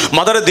ఆరంభిస్తాం.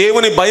 మొదట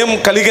దేవుని భయం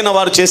కలిగిన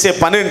వారు చేసే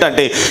పని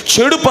ఏంటంటే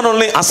చెడు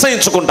పనుల్ని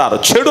అసహించుకుంటారు,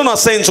 చెడును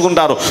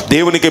అసహించుకుంటారు.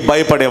 దేవునికి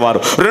భయపడేవారు,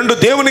 రెండు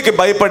దేవునికి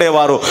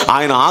భయపడేవారు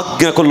ఆయన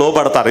ఆజ్ఞకు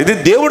లోబడతారు. ఇది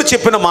దేవుడు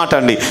చెప్పిన మాట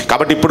అండి.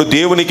 కాబట్టి ఇప్పుడు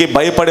దేవునికి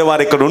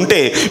భయపడేవారు ఇక్కడ ఉంటే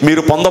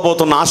మీరు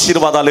పొందబోతున్న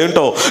ఆశీర్వాదాలు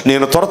ఏంటో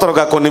నేను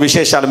త్వరగా కొన్ని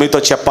విశేషాలు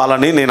మీతో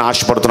చెప్పాలని నేను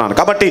ఆశపడుతున్నాను.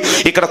 కాబట్టి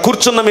ఇక్కడ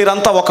కూర్చున్న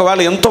మీరంతా ఒకవేళ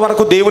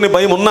ఎంతవరకు దేవుని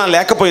భయం ఉన్నా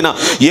లేకపోయినా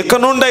ఎక్క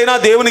నుండైనా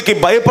దేవునికి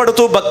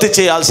భయపడుతూ భక్తి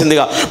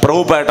చేయాల్సిందిగా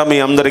ప్రభుపేట మీ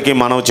అందరికీ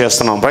మనవి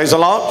చేస్తున్నాం. Praise the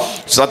lord.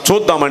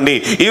 చూద్దామండి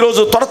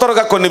ఈరోజు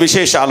త్వరగా కొన్ని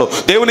విశేషాలు.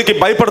 దేవునికి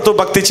భయపడుతూ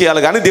భక్తి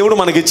చేయాలి కానీ దేవుడు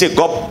మనకిచ్చే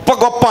గొప్ప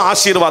గొప్ప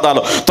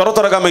ఆశీర్వాదాలు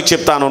త్వరగా మీకు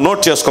చెప్తాను,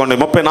 నోట్ చేసుకోండి.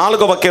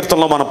 34వ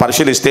కీర్తనలో మనం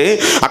పరిశీలిస్తే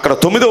అక్కడ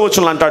 9వ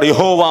వచనం అంటాడు,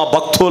 యెహోవా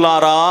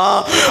భక్తులారా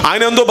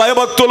ఆయన యందు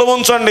భయభక్తులు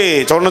ఉంచండి.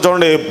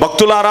 చూడండి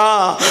భక్తులారా,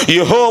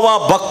 యెహోవా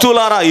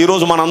భక్తులారా.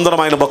 ఈరోజు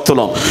మనందరం ఆయన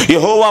భక్తులం.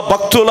 యెహోవా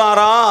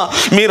భక్తులారా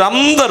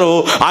మీరందరూ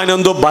ఆయన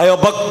యందు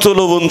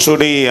భయభక్తులు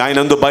ఉంచుడి, ఆయన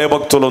యందు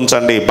భయభక్తులు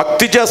ఉంచండి.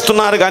 భక్తి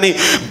చేస్తున్నారు కానీ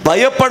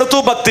భయపడుతూ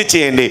భక్తి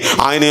చేయండి.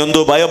 ఆయన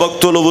యందు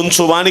భయభక్తులు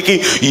ఉంచువానికి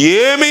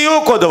ఏమీ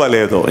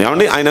కొదవలేదు.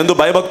 ఏమండి, ఆయన యందు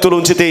భయభక్తులు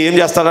ఉంచితే ఏం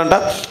చేస్తాడంట?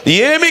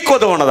 ఏమీ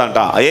కొదవ ఉండదంట.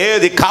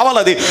 ఏది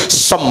కావాలది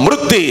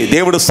సమృద్ధి.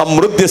 దేవుడు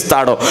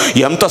సమృద్ధిస్తాడు.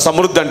 ఎంత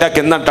సమృద్ధి అంటే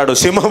కింద అంటాడు,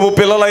 సింహము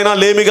పిల్లలైనా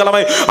లేమి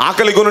గలవై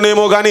ఆకలి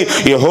కొనునేమో కానీ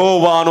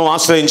యెహోవాను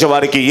ఆశ్రయించే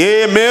వారికి ఏ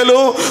మేలు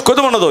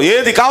కొదువనదు.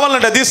 ఏది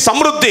కావాలంటే అది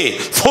సమృద్ధి,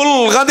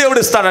 ఫుల్గా దేవుడు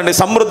ఇస్తాడండి,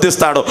 సమృద్ధి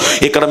ఇస్తాడు.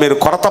 ఇక్కడ మీరు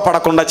కొరత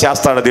పడకుండా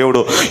చేస్తాడు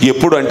దేవుడు.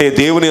 ఎప్పుడు అంటే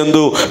దేవుని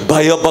యందు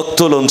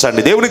భయభక్తులు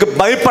ఉంచండి, దేవునికి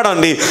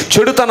భయపడండి,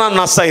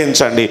 చెడుతనాన్ని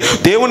అసహించండి,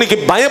 దేవునికి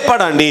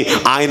భయపడండి,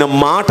 ఆయన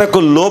మాటకు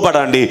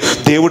లోబడండి.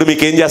 దేవుడు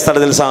మీకు ఏం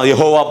చేస్తాడో తెలుసా?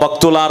 యెహోవా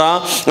భక్తులారా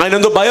ఆయన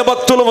యందు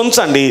భయభక్తులు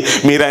ఉంచండి.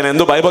 మీరు ఆయన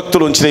యందు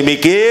భయభక్తులు ఉంచినాయి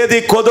మీకు ఏది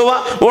కొదువ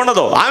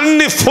ఉండదు,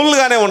 అన్ని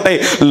ఫుల్గానే ఉంటాయి.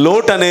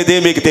 లోటు అనేది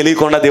మీకు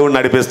తెలియకుండా దేవుడు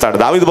నడిపిస్తాడు.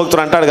 దావీదు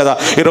భక్తుడు అంటాడు కదా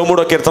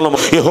 23వ కీర్తనలో,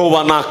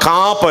 యెహోవా నా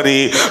కాపరి,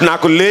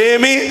 నాకు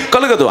లేమి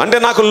కలగదు. అంటే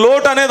నాకు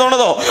లోటు అనేది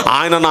ఉండదు.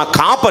 ఆయన నా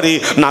కాపరి,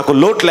 నాకు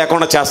లోటు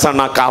లేకుండా చేస్తాడు.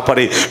 నా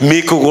కాపరి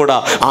మీకు కూడా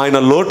ఆయన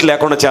లోటు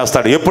లేకుండా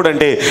చేస్తాడు.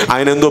 ఎప్పుడంటే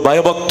ఆయన యందు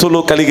భయభక్తులు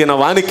కలిగిన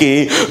వానికి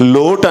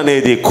లోటు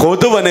అనేది,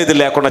 కొదువు అనేది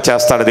లేకుండా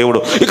చేస్తాడు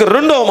దేవుడు. ఇక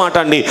రెండవ మాట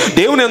అండి,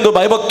 దేవుని యందు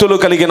భయభక్తులు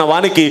కలిగిన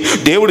వానికి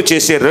దేవుడు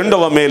చేసే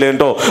రెండవ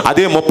మేలేంటో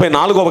అదే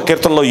 34వ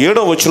కీర్తనలో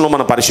 7వ వచనంలో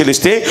మనం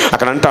పరిశీలిస్తే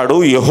అక్కడ అంటాడు,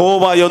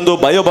 యెహోవా యందు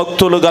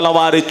భయభక్తులు గల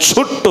వారి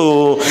చుట్టూ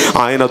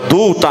ఆయన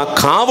దూత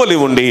కావలి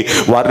ఉండి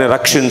వారిని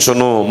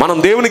రక్షించును. మనం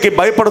దేవునికి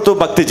భయపడుతూ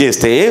భక్తి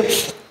చేస్తే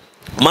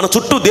మన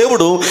చుట్టూ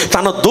దేవుడు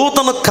తన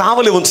దూతను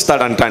కావలి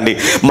ఉంచుతాడంట అండి.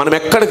 మనం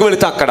ఎక్కడికి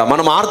వెళితే అక్కడ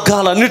మన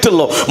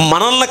మార్గాలన్నిటిలో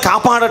మనల్ని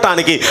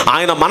కాపాడటానికి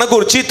ఆయన మన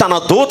గురించి తన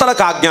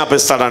దూతలకు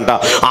ఆజ్ఞాపిస్తాడంట.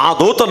 ఆ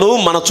దూతలు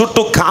మన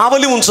చుట్టూ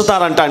కావలి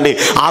ఉంచుతారంట అండి.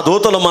 ఆ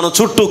దూతలు మన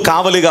చుట్టూ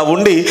కావలిగా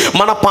ఉండి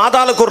మన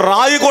పాదాలకు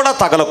రాయి కూడా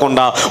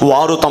తగలకుండా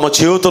వారు తమ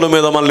చేతుల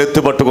మీద మనల్ని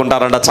ఎత్తి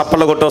పట్టుకుంటారంట.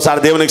 చప్పలు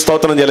కొట్టోసారి దేవునికి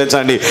స్తోత్రం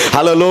చెల్లించండి.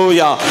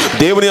 హల్లెలూయా.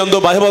 దేవుని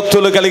యందు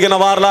భయభక్తులు కలిగిన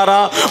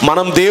వారులారా,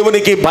 మనం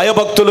దేవునికి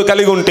భయభక్తులు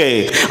కలిగి ఉంటే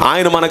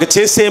ఆయన మనకు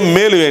చేసే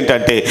మేలు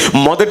ఏంటంటే,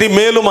 మొదటి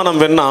మేలు మనం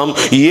విన్నాం,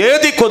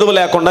 ఏది కొదువు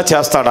లేకుండా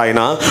చేస్తాడు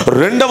ఆయన.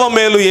 రెండవ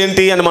మేలు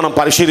ఏంటి అని మనం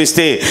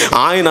పరిశీలిస్తే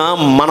ఆయన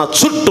మన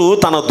చుట్టూ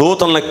తన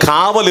దూతల్ని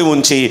కావలి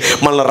ఉంచి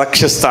మనల్ని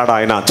రక్షిస్తాడు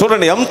ఆయన.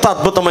 చూడండి ఎంత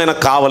అద్భుతమైన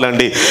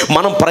కావలండి.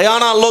 మనం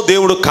ప్రయాణాల్లో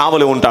దేవుడు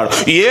కావలి ఉంటాడు.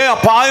 ఏ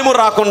అపాయము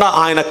రాకుండా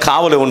ఆయన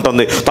కావలి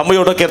ఉంటుంది.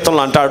 91వ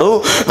కీర్తనలో అంటాడు,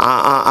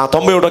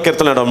 91వ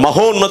కీర్తన,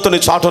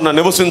 మహోన్నతుని చాటున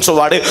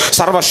నివసించువాడే,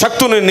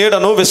 సర్వశక్తుని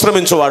నీడను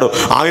విశ్రమించువాడు,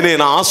 ఆయనే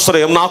నా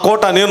ఆశ్రయం, నా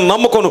కోట, నేను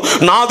నమ్ముకోను,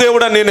 నా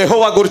దేవుడా నేను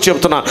యెహోవా గురించి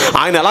చెప్తున్నాను.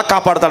 ఆయన ఎలా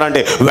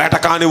కాపాడతాడంటే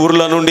వేటకాని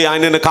ఊర్ల నుండి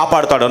ఆయన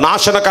కాపాడుతాడు,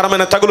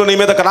 నాశనకరమైన తగులు నీ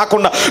మీదకి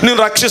రాకుండా నేను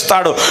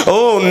రక్షిస్తాడు. ఓ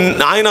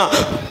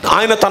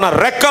ఆయన తన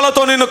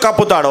రెక్కలతో నిన్ను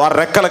కప్పుతాడు. ఆ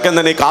రెక్కల కింద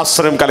నీకు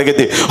ఆశ్రయం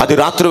కలిగింది. అది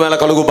రాత్రి వేళ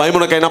కలుగు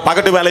భయమునకైనా,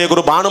 పగటి వేళ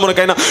ఎగురు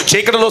బాణమునకైనా,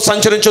 చీకటిలో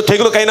సంచరించు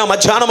తెగులకైనా,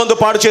 మధ్యాహ్నమందు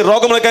పాడుచే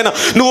రోగములకైనా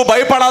నువ్వు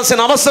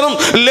భయపడాల్సిన అవసరం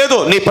లేదు.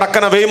 నీ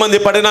ప్రక్కన 1000 మంది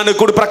పడినా, నీ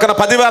కుడి ప్రక్కన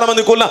 10,000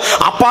 మంది కూడినా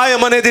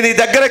అపాయం అనేది నీ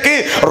దగ్గరికి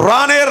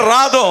రానే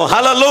రాదు.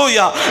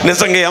 హల్లెలూయా.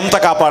 నిజంగా ఎంత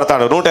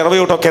కాపాడతాడు.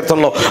 121వ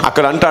కీర్తనలో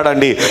అక్కడ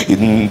అంటాడండి,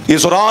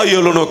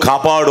 ఇశ్రాయేలును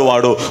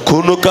కాపాడువాడు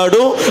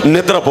కునుకడు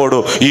నిద్రపోడు,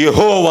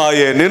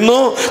 యెహోవాయే నిన్ను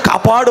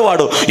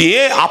కాపాడువాడు.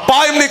 ఏ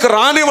అపాయం నీకు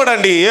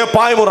రానివ్వడండి, ఏ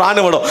అపాయము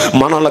రానివ్వడు.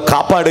 మనల్ని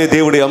కాపాడే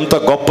దేవుడు ఎంత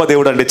గొప్ప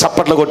దేవుడు అండి.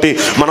 చప్పట్లు కొట్టి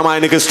మనం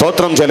ఆయనకి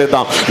స్తోత్రం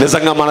చెల్లిద్దాం.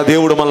 నిజంగా మన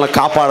దేవుడు మనల్ని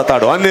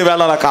కాపాడుతాడు, అన్ని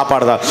వేళలా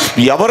కాపాడుతాడు.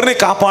 ఎవరిని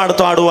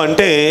కాపాడుతాడు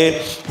అంటే,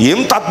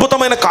 ఎంత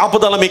అద్భుతమైన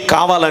కాపుదల మీకు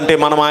కావాలంటే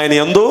మనం ఆయన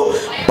యందు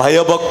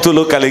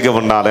భయభక్తులు కలిగి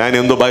ఉండాలి. ఆయన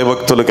యందు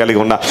భయభక్తులు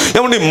కలిగి ఉండాలి.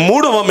 ఏమండి,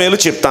 3వ మేలు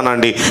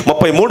చెప్తానండి.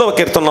 33వ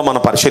కీర్తనలో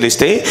మనం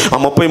పరిశీలిస్తే ఆ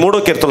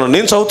 33వ కీర్తనలో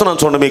నేను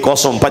చదువుతున్నాను చూడండి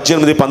మీకోసం,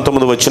 18,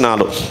 19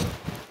 వచనాలు.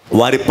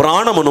 వారి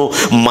ప్రాణమును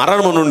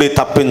మరణము నుండి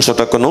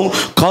తప్పించుటకును,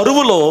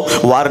 కరువులో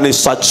వారిని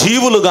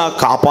సజీవులుగా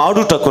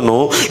కాపాడుటకును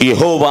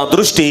యెహోవా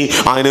దృష్టి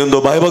ఆయన యందు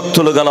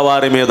భయభక్తులు గల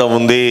వారి మీద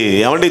ఉంది.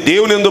 ఏమండి,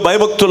 దేవుని యందు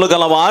భయభక్తులు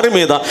గల వారి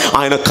మీద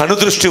ఆయన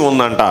కనుదృష్టి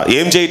ఉందంట.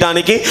 ఏం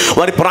చేయటానికి?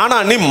 వారి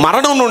ప్రాణాన్ని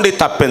మరణం నుండి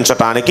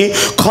తప్పించటానికి,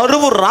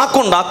 కరువు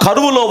రాకుండా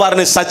కరువులో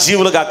వారిని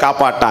సజీవులుగా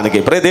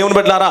కాపాడటానికి. ప్రే దేవుని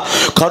బిడ్డలారా,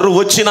 కరువు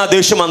వచ్చిన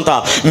దేశమంతా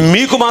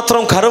మీకు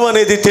మాత్రం కరువు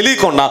అనేది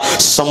తెలియకుండా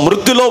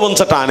సమృద్ధిలో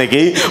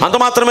ఉంచటానికి, అంత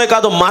మాత్రమే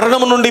కాదు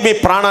మరణం నుండి మీ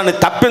ప్రాణాన్ని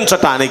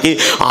తప్పించటానికి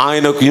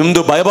ఆయనకు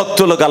యందు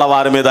భయభక్తులు గల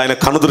వారి మీద ఆయన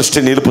కనుదృష్టి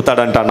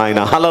నిలుపుతాడంట ఆయన.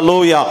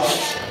 హల్లెలూయా.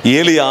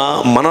 ఏలియా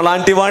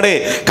మనలాంటి వాడే,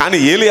 కానీ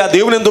ఏలియా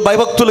దేవుని యందు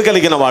భయభక్తులు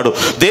కలిగిన వాడు.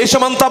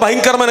 దేశమంతా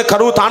భయంకరమైన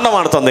కరువు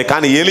తాండవాడుతుంది,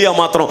 కానీ ఏలియా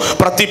మాత్రం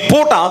ప్రతి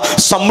పూట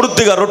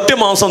సమృద్ధిగా రొట్టె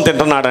మాంసం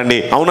తింటున్నాడండి.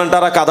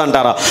 అవునంటారా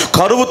కాదంటారా?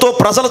 కరువుతో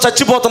ప్రజలు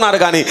చచ్చిపోతున్నారు,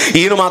 కానీ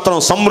ఈయన మాత్రం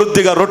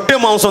సమృద్ధిగా రొట్టె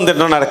మాంసం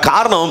తింటున్నాడు.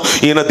 కారణం,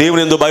 ఈయన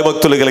దేవుని యందు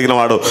భయభక్తులు కలిగిన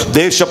వాడు.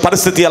 దేశ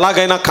పరిస్థితి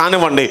ఎలాగైనా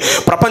కానివ్వండి,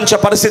 ప్రపంచ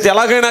పరిస్థితి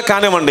ఎలాగైనా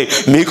కానివ్వండి,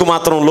 మీకు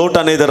మాత్రం లోటు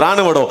అనేది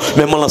రానివ్వడు.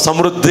 మిమ్మల్ని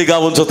సమృద్ధిగా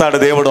ఉంచుతాడు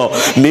దేవుడు,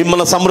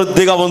 మిమ్మల్ని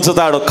సమృద్ధిగా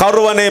ఉంచుతాడు.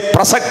 కరువు అనే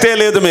ప్రసక్తే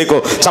లేదు మీకు.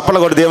 చప్పలు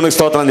కొట్టి దేవునికి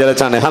స్తోత్రం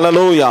చెల్లించండి.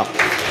 హల్లెలూయా.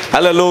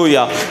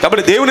 హల్లెలూయా.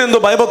 కాబట్టి దేవుని యందు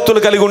భయభక్తులు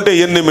కలిగి ఉంటే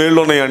ఎన్ని మేళ్ళు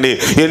ఉన్నాయండి,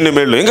 ఎన్ని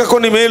మేళ్ళు. ఇంకా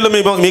కొన్ని మేళ్ళు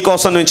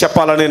మీకోసం నేను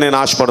చెప్పాలని నేను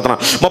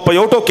ఆశపడుతున్నాను.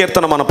 31వ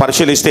కీర్తన మనం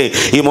పరిశీలిస్తే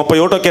ఈ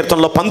 31వ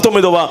కీర్తనలో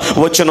 19వ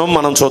వచనం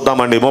మనం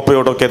చూద్దామండి.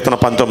 31వ కీర్తన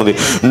 19.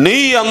 నీ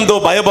యందు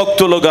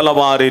భయభక్తులు గల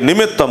వారి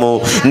నిమిత్తము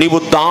నీవు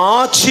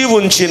దాచి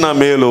ఉంచిన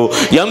మేలు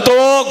ఎంతో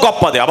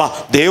గొప్పది. అబ్బా,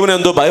 దేవుని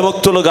యందు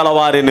భయభక్తులు గల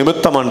వారి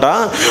నిమిత్తం అంట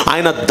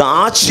ఆయన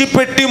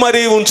దాచిపెట్టి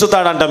మరీ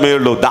ఉంచుతాడంట.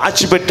 మేళ్ళు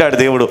దాచిపెట్టాడు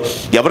దేవుడు.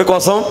 ఎవరి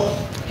కోసం?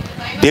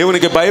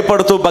 దేవునికి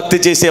భయపడుతూ భక్తి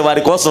చేసే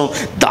వారి కోసం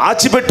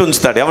దాచిపెట్టి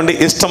ఉంచుతాడు. ఏమండి,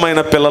 ఇష్టమైన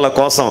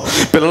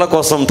పిల్లల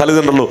కోసం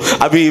తల్లిదండ్రులు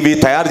అవి ఇవి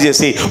తయారు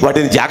చేసి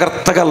వాటిని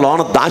జాగ్రత్తగా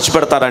లోన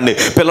దాచిపెడతారండి.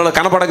 పిల్లలు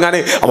కనపడంగానే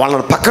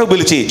వాళ్ళని పక్కకు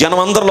పిలిచి, జనం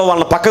అందరిలో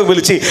వాళ్ళని పక్కకు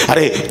పిలిచి,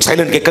 అరే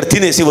సైలెంట్గా ఇక్కడ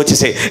తినేసి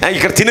వచ్చేసాయి,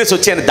 ఇక్కడ తినేసి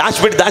వచ్చాయని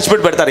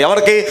దాచిపెట్టి పెడతారు.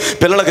 ఎవరికి?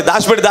 పిల్లలకి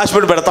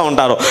దాచిపెట్టి పెడతా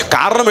ఉంటారు.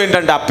 కారణం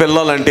ఏంటంటే ఆ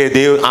పిల్లలంటే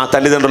ఆ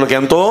తల్లిదండ్రులకు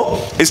ఎంతో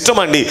ఇష్టం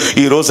అండి.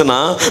 ఈ రోజున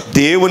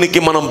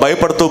దేవునికి మనం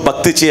భయపడుతూ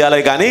భక్తి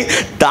చేయాలి, కానీ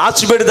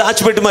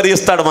దాచిపెట్టి మరి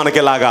ఇస్తాడు.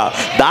 మనకిలాగా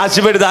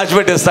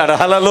దాచిపెట్టి ఇస్తాడు.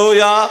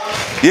 హల్లెలూయా.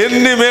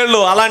 ఎన్ని మేళ్ళు!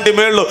 అలాంటి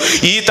మేళ్ళు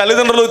ఈ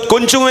తల్లిదండ్రులు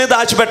కొంచెమే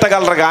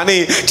దాచిపెట్టగలరు, కానీ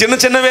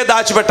చిన్నవే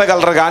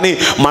దాచిపెట్టగలరు, కానీ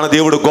మన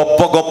దేవుడు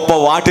గొప్ప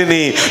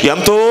వాటిని,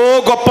 ఎంతో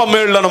గొప్ప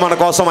మేళ్ళను మన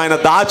కోసం ఆయన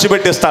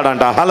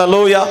దాచిపెట్టిస్తాడంట.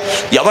 హల్లెలూయా.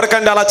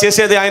 ఎవరికండి అలా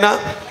చేసేది?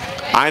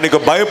 ఆయనకు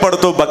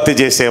భయపడుతూ భక్తి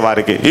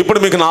చేసేవారికి. ఇప్పుడు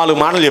మీకు 4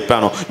 మాటలు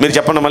చెప్పాను, మీరు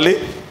చెప్పండి మళ్ళీ.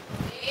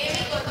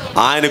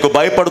 ఆయనకు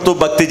భయపడుతూ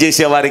భక్తి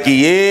చేసేవారికి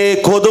ఏ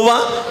కొదువ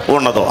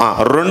ఉండదు.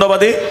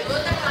 రెండవది,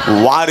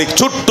 వారి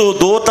చుట్టూ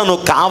దూతను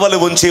కావలి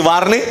ఉంచి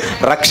వారిని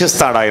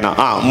రక్షిస్తాడు ఆయన.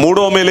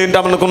 మూడవ మేలు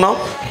ఏంటనుకున్నాం?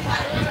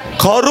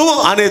 కరువు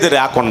అనేది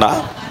లేకుండా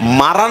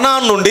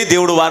మరణం నుండి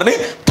దేవుడు వారిని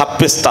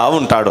తప్పిస్తూ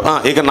ఉంటాడు.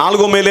 ఇక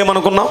 4వ మేలు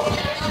ఏమనుకున్నాం?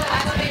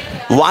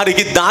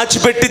 వారికి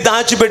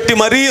దాచిపెట్టి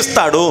మరీ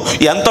ఇస్తాడు.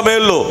 ఎంత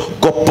మేళ్ళు!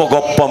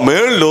 గొప్ప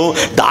మేళ్ళు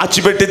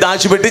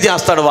దాచిపెట్టి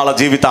చేస్తాడు వాళ్ళ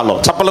జీవితాల్లో.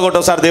 చప్పలు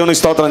కొట్టోసారి దేవునికి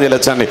స్తోత్రం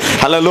చేయొచ్చండి.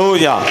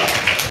 హల్లెలూయా.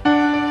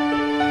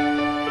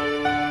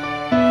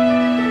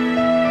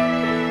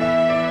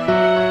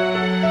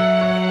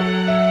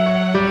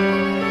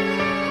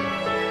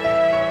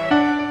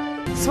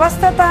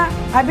 స్వస్థత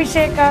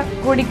అభిషేక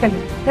కూడికలు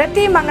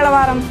ప్రతి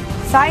మంగళవారం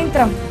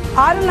సాయంత్రం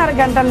 6:30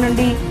 గంటల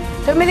నుండి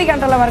 9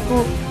 గంటల వరకు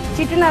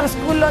చిట్టినర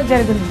స్కూల్లో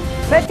జరుగును.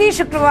 ప్రతి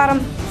శుక్రవారం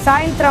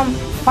సాయంత్రం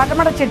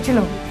పటమట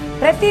చర్చిలో,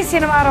 ప్రతి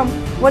శనివారం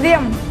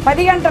ఉదయం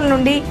 10 గంటల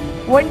నుండి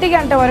 1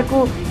 గంట వరకు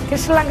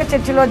కృష్ణలంక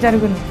చర్చిలో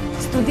జరుగును.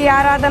 స్తుతి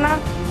ఆరాధన,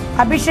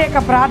 అభిషేక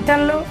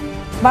ప్రార్థనలు,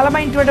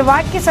 బలమైనటువంటి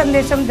వాక్య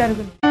సందేశం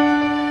జరుగును.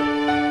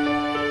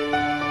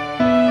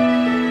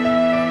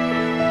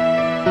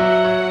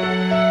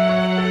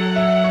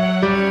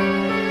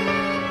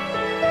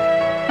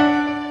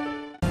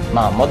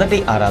 మా మొదటి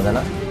ఆరాధన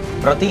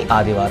ప్రతి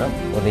ఆదివారం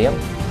ఉదయం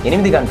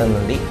 8 గంటల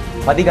నుండి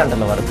 10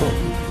 గంటల వరకు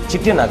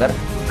చిట్టినగర్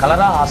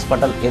కలరా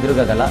హాస్పిటల్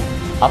ఎదురుగా గల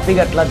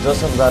అప్పిగట్ల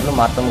జోసఫ్ గారు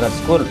మార్తమ్ గారు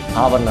స్కూల్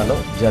ఆవరణలో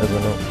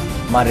జరుగును.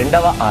 మా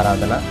రెండవ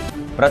ఆరాధన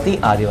ప్రతి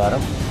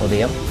ఆదివారం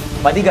ఉదయం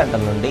 10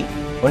 గంటల నుండి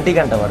 1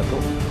 గంట వరకు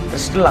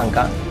కృష్ణలంక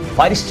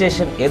ఫైర్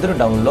స్టేషన్ ఎదురు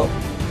డౌన్లో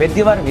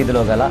పెద్దివారి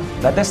వీధిలో గల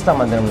బెతెస్దా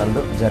మందిరం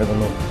నందు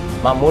జరుగును.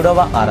 మా మూడవ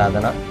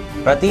ఆరాధన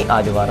ప్రతి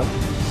ఆదివారం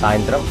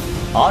సాయంత్రం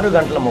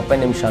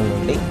 6:30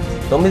 నుండి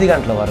 9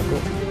 గంటల వరకు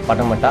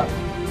పటమట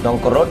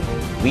డొంక రోడ్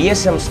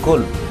విఎస్ఎం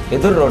స్కూల్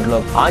ఎదురు రోడ్లో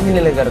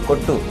ఆంజనేయుల గారి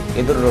కొట్టు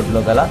ఎదురు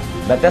రోడ్లో గల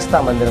బెతెస్దా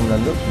మందిరం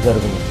నందు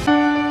జరుగును.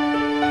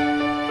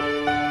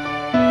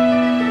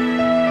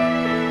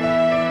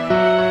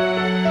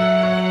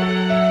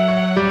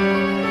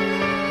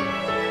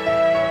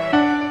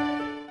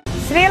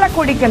 స్త్రీల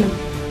కూడికలు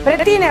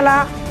ప్రతి నెల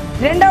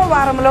 2వ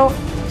వారంలో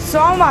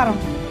సోమవారం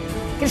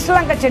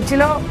కృష్ణలంక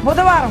చర్చిలో,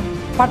 బుధవారం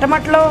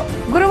పటమట్లో,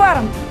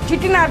 గురువారం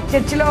చిట్టినార్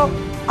చర్చిలో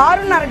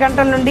 6:30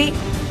 గంటల నుండి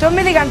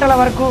 9 గంటల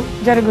వరకు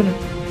జరుగును.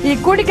 ఈ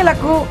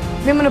కూడికలకు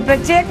మిమ్మల్ని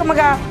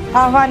ప్రత్యేకముగా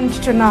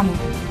ఆహ్వానించుచున్నాము.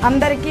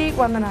 అందరికీ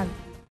వందనాలు.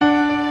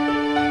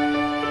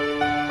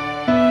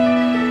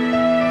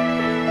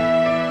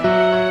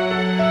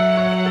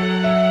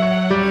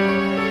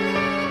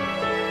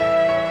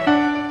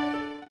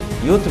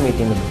 యూత్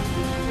మీటింగులు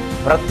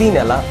ప్రతి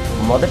నెల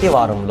మొదటి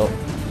వారంలో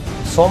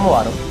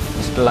సోమవారం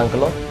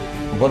శ్రీలంకలో,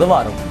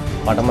 బుధవారం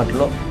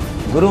పటమట్లో,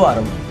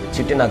 గురువారం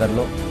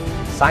చిట్టినగర్లో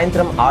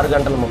సాయంత్రం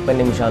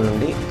 6:30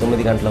 నుండి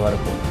 9 గంటల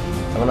వరకు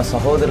మన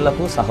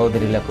సహోదరులకు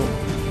సహోదరులకు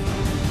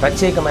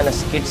ప్రత్యేకమైన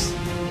స్కిట్స్,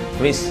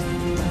 క్విజ్,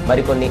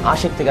 మరికొన్ని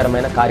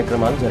ఆసక్తికరమైన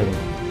కార్యక్రమాలు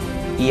జరిగాయి.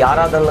 ఈ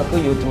ఆరాధనలకు,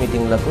 యూత్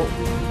మీటింగ్లకు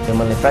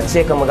మిమ్మల్ని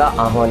ప్రత్యేకంగా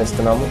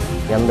ఆహ్వానిస్తున్నాము.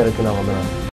 మీ అందరికీ నా వందనాలు.